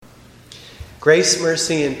Grace,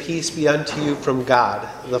 mercy, and peace be unto you from God,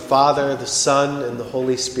 the Father, the Son, and the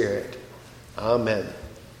Holy Spirit. Amen.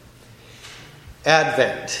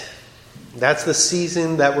 Advent. That's the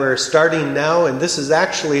season that we're starting now, and this is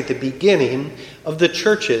actually the beginning of the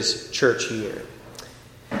church's church year.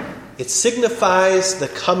 It signifies the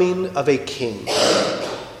coming of a king.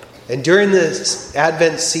 And during this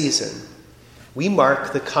Advent season, we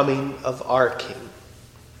mark the coming of our king.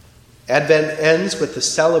 Advent ends with the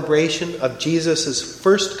celebration of Jesus'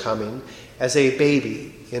 first coming as a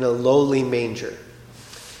baby in a lowly manger.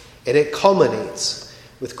 And it culminates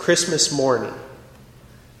with Christmas morning,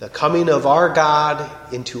 the coming of our God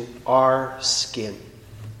into our skin.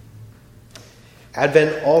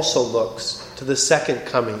 Advent also looks to the second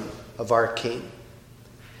coming of our King,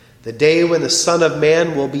 the day when the Son of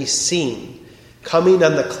Man will be seen, coming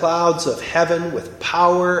on the clouds of heaven with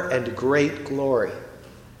power and great glory.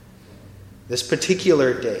 This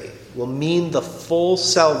particular day will mean the full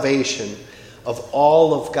salvation of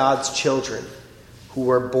all of God's children who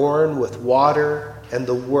were born with water and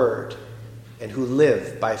the Word and who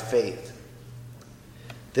live by faith.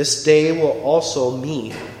 This day will also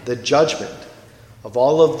mean the judgment of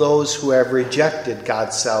all of those who have rejected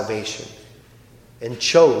God's salvation and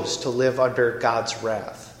chose to live under God's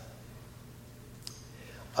wrath.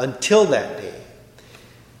 Until that day,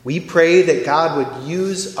 we pray that God would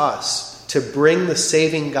use us to bring the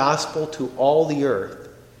saving gospel to all the earth.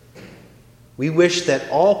 We wish that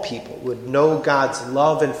all people would know God's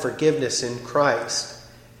love and forgiveness in Christ,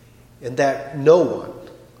 and that no one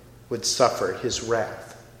would suffer his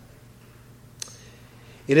wrath.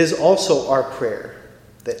 It is also our prayer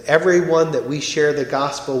that everyone that we share the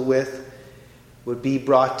gospel with would be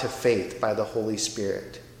brought to faith by the Holy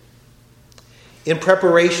Spirit. In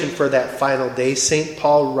preparation for that final day, St.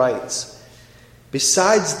 Paul writes,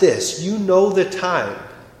 "Besides this, you know the time,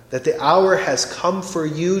 that the hour has come for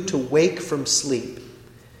you to wake from sleep.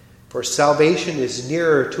 For salvation is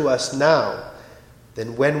nearer to us now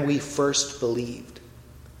than when we first believed."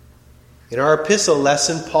 In our epistle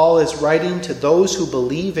lesson, Paul is writing to those who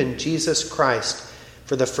believe in Jesus Christ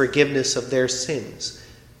for the forgiveness of their sins.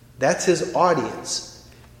 That's his audience,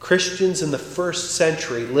 Christians in the first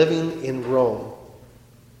century living in Rome.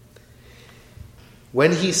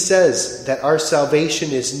 When he says that our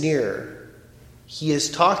salvation is near, he is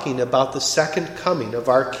talking about the second coming of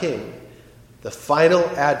our King, the final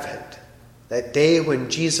Advent, that day when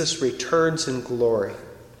Jesus returns in glory.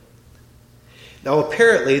 Now,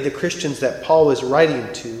 apparently, the Christians that Paul was writing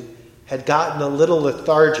to had gotten a little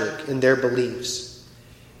lethargic in their beliefs,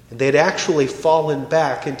 and they'd actually fallen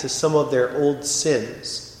back into some of their old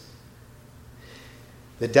sins.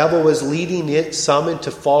 The devil was leading some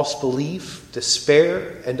into false belief,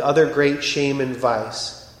 despair, and other great shame and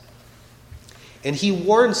vice. And he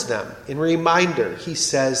warns them in reminder. He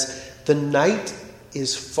says, "The night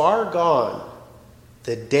is far gone.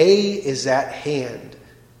 The day is at hand."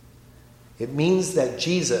 It means that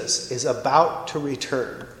Jesus is about to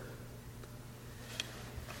return.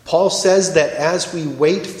 Paul says that as we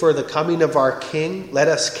wait for the coming of our King, let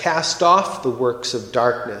us cast off the works of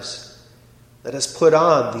darkness. Let us put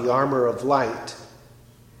on the armor of light.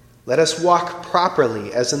 Let us walk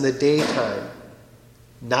properly as in the daytime,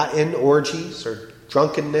 not in orgies or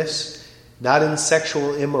drunkenness, not in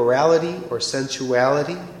sexual immorality or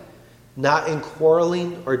sensuality, not in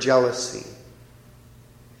quarreling or jealousy.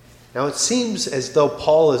 Now it seems as though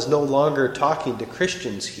Paul is no longer talking to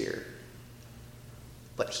Christians here,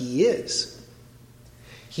 but he is.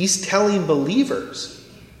 He's telling believers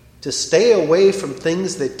to stay away from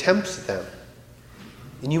things that tempt them.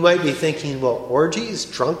 And you might be thinking, well, orgies,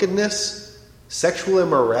 drunkenness, sexual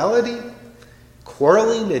immorality,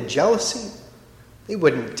 quarreling and jealousy, they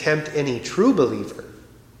wouldn't tempt any true believer.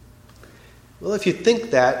 Well, if you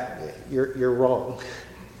think that, you're wrong.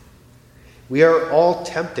 We are all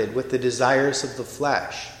tempted with the desires of the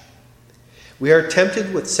flesh. We are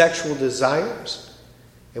tempted with sexual desires,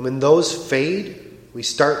 and when those fade, we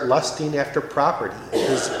start lusting after property,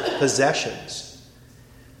 possessions.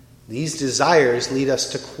 These desires lead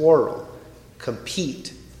us to quarrel,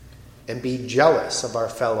 compete, and be jealous of our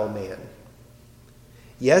fellow man.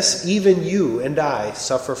 Yes, even you and I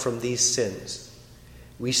suffer from these sins.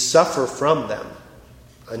 We suffer from them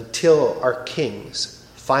until our King's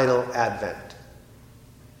final advent.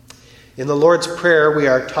 In the Lord's Prayer, we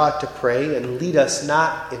are taught to pray, "And lead us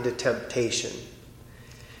not into temptation."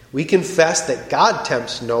 We confess that God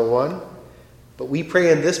tempts no one, but we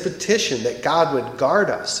pray in this petition that God would guard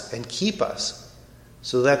us and keep us,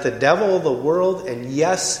 so that the devil, the world, and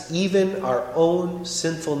yes, even our own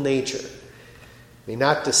sinful nature may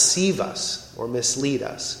not deceive us or mislead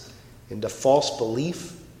us, into false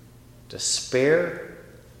belief, despair,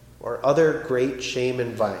 or other great shame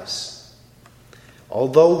and vice.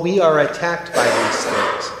 Although we are attacked by these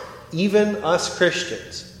things, even us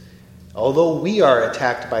Christians, although we are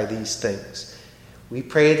attacked by these things, we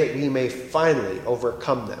pray that we may finally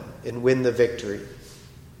overcome them and win the victory.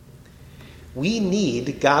 We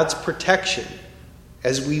need God's protection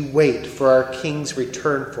as we wait for our King's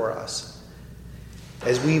return for us,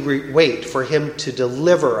 as we wait for him to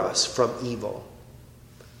deliver us from evil.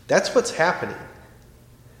 That's what's happening.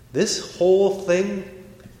 This whole thing,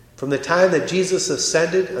 from the time that Jesus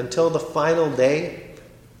ascended until the final day,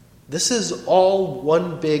 this is all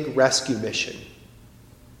one big rescue mission.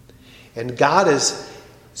 And God is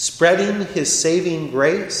spreading his saving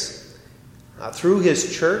grace through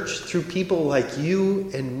his church, through people like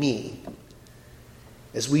you and me,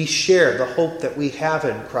 as we share the hope that we have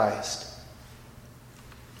in Christ.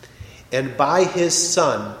 And by his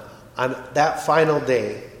Son, on that final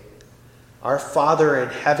day, our Father in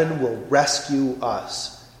heaven will rescue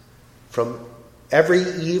us from every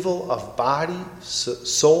evil of body,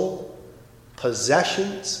 soul,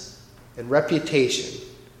 possessions, and reputation.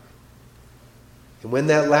 And when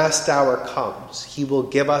that last hour comes, he will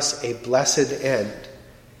give us a blessed end,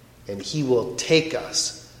 and he will take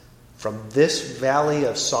us from this valley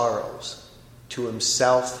of sorrows to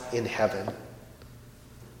himself in heaven.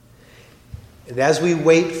 And as we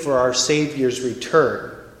wait for our Savior's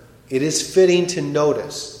return, it is fitting to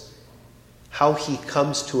notice how he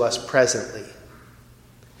comes to us presently.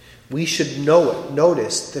 We should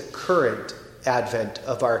notice the current advent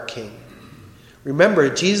of our King. Remember,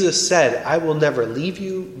 Jesus said, "I will never leave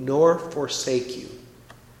you nor forsake you."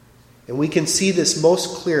 And we can see this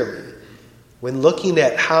most clearly when looking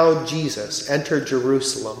at how Jesus entered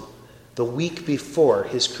Jerusalem the week before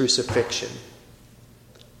his crucifixion.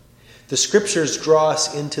 The scriptures draw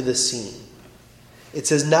us into the scene. It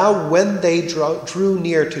says, "Now when they drew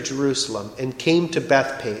near to Jerusalem and came to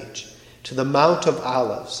Bethphage, to the Mount of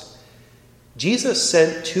Olives, Jesus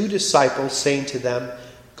sent 2 disciples, saying to them,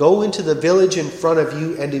 'Go into the village in front of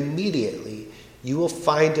you, and immediately you will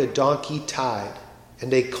find a donkey tied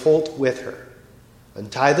and a colt with her.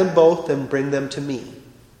 Untie them both and bring them to me.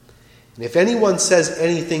 And if anyone says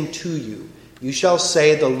anything to you, you shall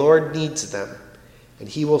say, the Lord needs them, and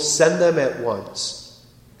he will send them at once.'"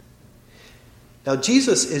 Now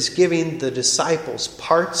Jesus is giving the disciples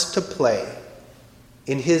parts to play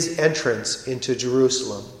in his entrance into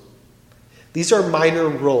Jerusalem. These are minor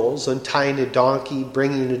roles: untying a donkey,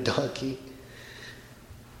 bringing a donkey.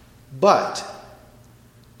 But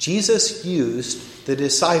Jesus used the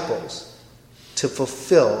disciples to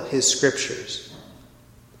fulfill his scriptures.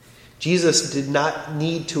 Jesus did not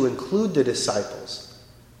need to include the disciples,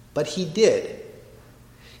 but he did.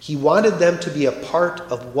 He wanted them to be a part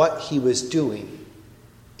of what he was doing.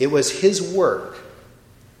 It was his work,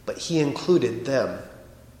 but he included them.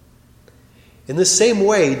 In the same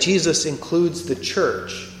way, Jesus includes the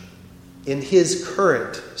church in his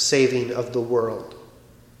current saving of the world.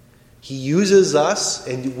 He uses us,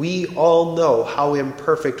 and we all know how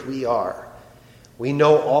imperfect we are. We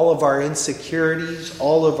know all of our insecurities,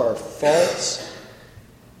 all of our faults.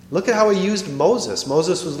 Look at how he used Moses.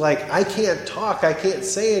 Moses was like, "I can't talk, I can't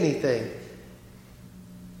say anything."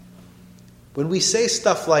 When we say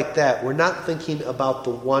stuff like that, we're not thinking about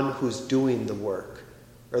the one who's doing the work,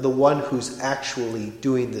 or the one who's actually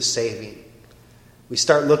doing the saving. We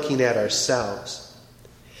start looking at ourselves.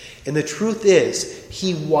 And the truth is,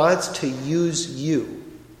 he wants to use you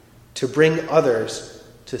to bring others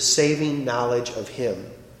to saving knowledge of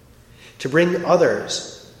him, to bring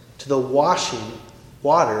others to the washing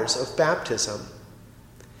waters of baptism.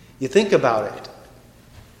 You think about it.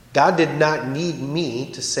 God did not need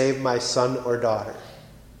me to save my son or daughter,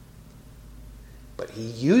 but he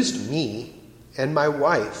used me and my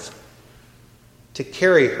wife to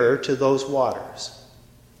carry her to those waters.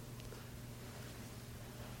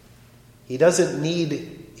 He didn't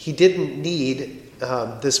need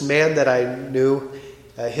this man that I knew,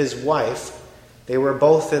 his wife. They were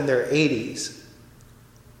both in their 80s.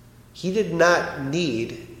 He did not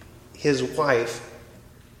need his wife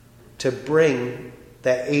to bring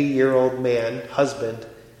that 80-year-old man, husband,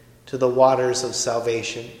 to the waters of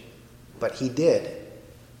salvation, but he did.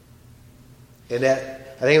 And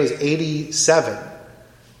at, I think it was 87,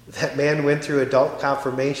 that man went through adult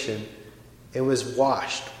confirmation and was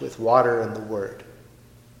washed with water and the Word.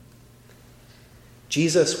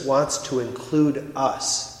 Jesus wants to include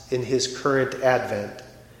us in his current advent,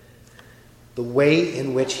 the way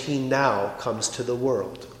in which he now comes to the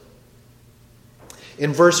world.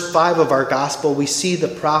 In verse 5 of our gospel, we see the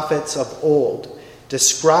prophets of old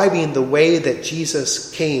describing the way that Jesus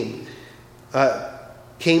came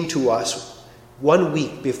to us 1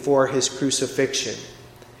 week before his crucifixion,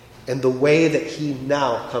 and the way that he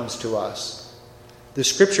now comes to us. The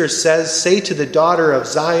scripture says, "Say to the daughter of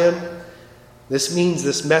Zion," this means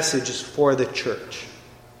this message is for the church.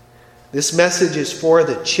 This message is for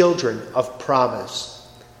the children of promise.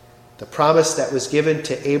 The promise that was given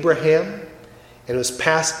to Abraham and was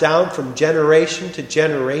passed down from generation to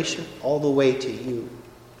generation all the way to you.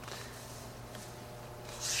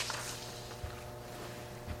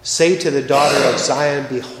 Say to the daughter of Zion,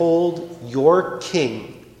 "Behold, your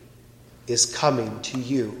king is coming to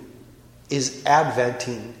you, is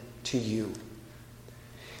adventing to you."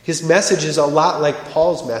 His message is a lot like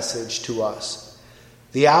Paul's message to us.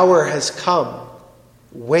 The hour has come.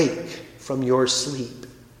 Wake from your sleep.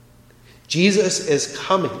 Jesus is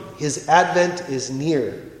coming. His advent is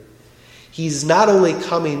near. He's not only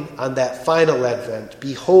coming on that final advent.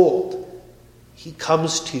 Behold, he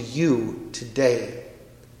comes to you today.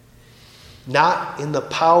 Not in the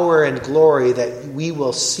power and glory that we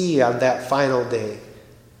will see on that final day,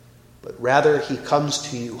 but rather he comes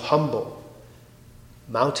to you humble,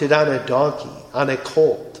 mounted on a donkey, on a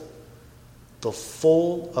colt, the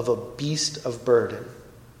foal of a beast of burden.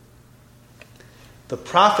 The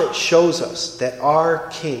prophet shows us that our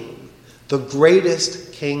King, the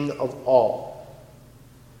greatest King of all,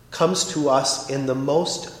 comes to us in the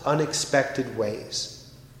most unexpected ways.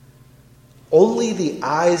 Only the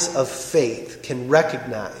eyes of faith can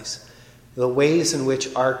recognize the ways in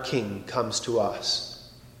which our King comes to us.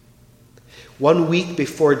 1 week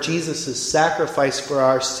before Jesus' sacrifice for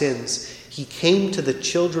our sins, he came to the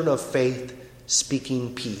children of faith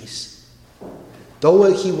speaking peace.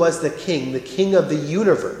 Though he was the king of the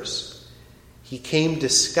universe, he came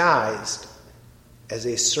disguised as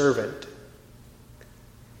a servant.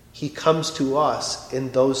 He comes to us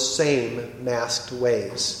in those same masked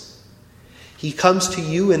ways. He comes to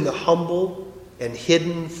you in the humble and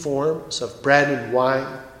hidden forms of bread and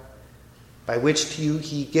wine, by which to you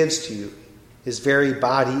he gives to you his very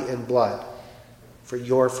body and blood for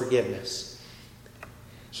your forgiveness.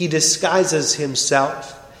 He disguises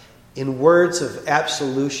himself in words of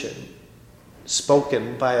absolution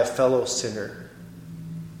spoken by a fellow sinner.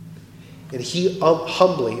 And he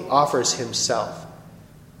humbly offers himself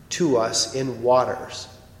to us in waters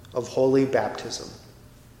of holy baptism.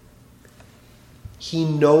 He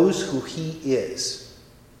knows who he is.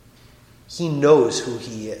 He knows who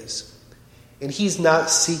he is. And he's not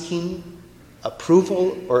seeking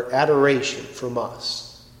approval or adoration from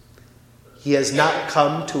us. He has not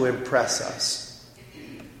come to impress us.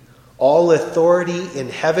 All authority in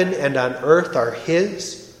heaven and on earth are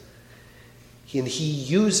his, and he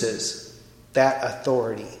uses that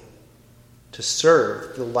authority to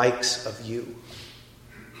serve the likes of you.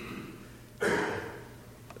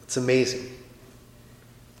 It's amazing.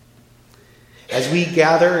 As we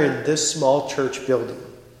gather in this small church building,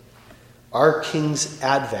 our King's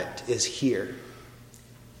advent is here.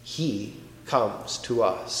 He comes to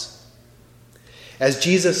us. As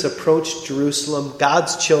Jesus approached Jerusalem,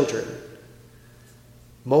 God's children,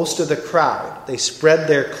 most of the crowd, they spread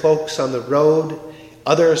their cloaks on the road.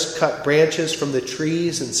 Others cut branches from the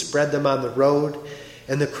trees and spread them on the road.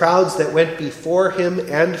 And the crowds that went before him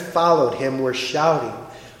and followed him were shouting,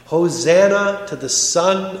 "Hosanna to the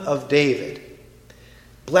Son of David.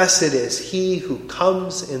 Blessed is he who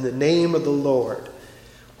comes in the name of the Lord.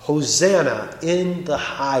 Hosanna in the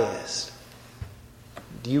highest."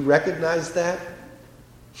 Do you recognize that?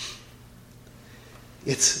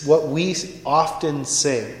 It's what we often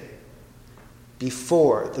sing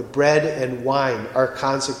before the bread and wine are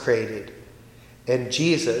consecrated and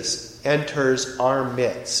Jesus enters our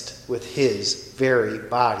midst with his very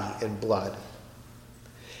body and blood.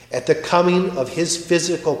 At the coming of his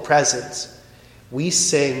physical presence, we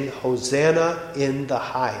sing Hosanna in the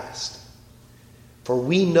highest. For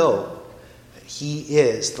we know that he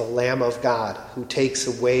is the Lamb of God who takes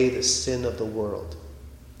away the sin of the world.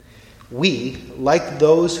 We, like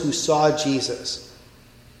those who saw Jesus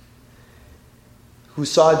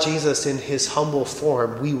in his humble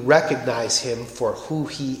form, we recognize him for who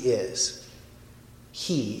he is.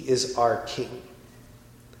 He is our King.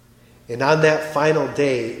 And on that final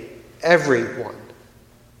day, everyone,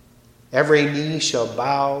 every knee shall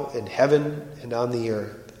bow in heaven and on the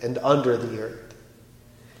earth and under the earth.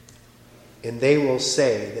 And they will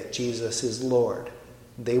say that Jesus is Lord.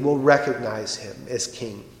 They will recognize him as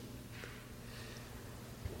King.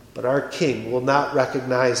 But our King will not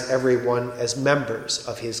recognize everyone as members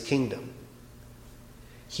of his kingdom.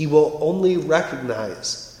 He will only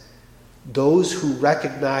recognize those who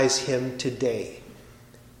recognize him today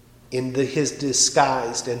in his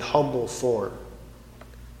disguised and humble form.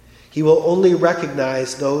 He will only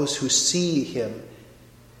recognize those who see him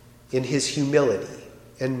in his humility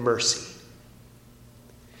and mercy.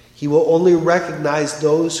 He will only recognize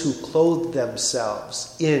those who clothe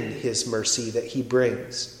themselves in his mercy that he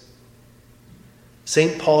brings.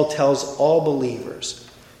 St. Paul tells all believers,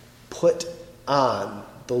 put on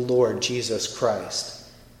the Lord Jesus Christ.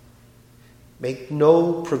 Make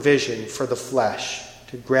no provision for the flesh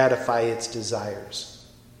to gratify its desires.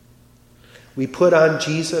 We put on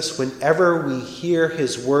Jesus whenever we hear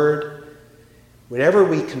his word, whenever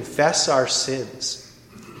we confess our sins,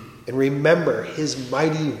 and remember his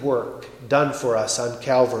mighty work done for us on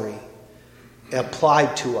Calvary,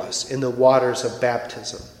 applied to us in the waters of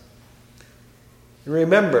baptism. And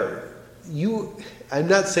remember, I'm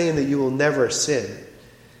not saying that you will never sin.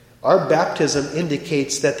 Our baptism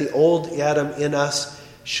indicates that the old Adam in us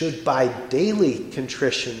should by daily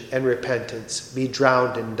contrition and repentance be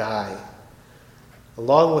drowned and die,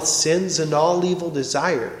 along with sins and all evil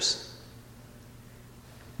desires.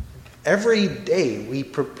 Every day we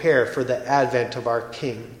prepare for the advent of our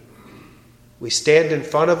King. We stand in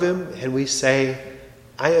front of him and we say,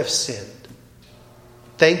 I have sinned.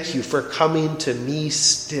 Thank you for coming to me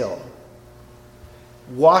still.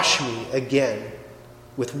 Wash me again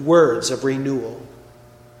with words of renewal.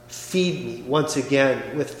 Feed me once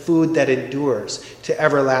again with food that endures to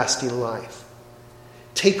everlasting life.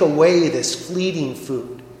 Take away this fleeting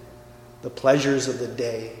food, the pleasures of the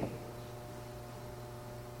day.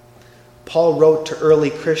 Paul wrote to early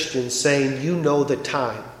Christians saying, you know the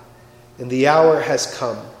time, and the hour has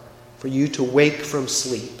come for you to wake from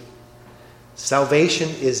sleep. Salvation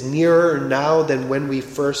is nearer now than when we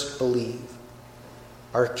first believed.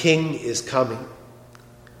 Our King is coming.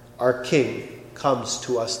 Our King comes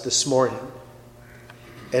to us this morning.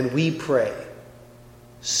 And we pray,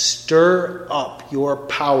 stir up your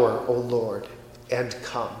power, O Lord, and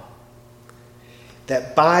come,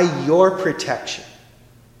 that by your protection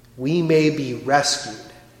we may be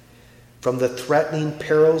rescued from the threatening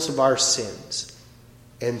perils of our sins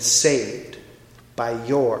and saved by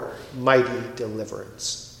your mighty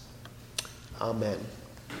deliverance. Amen.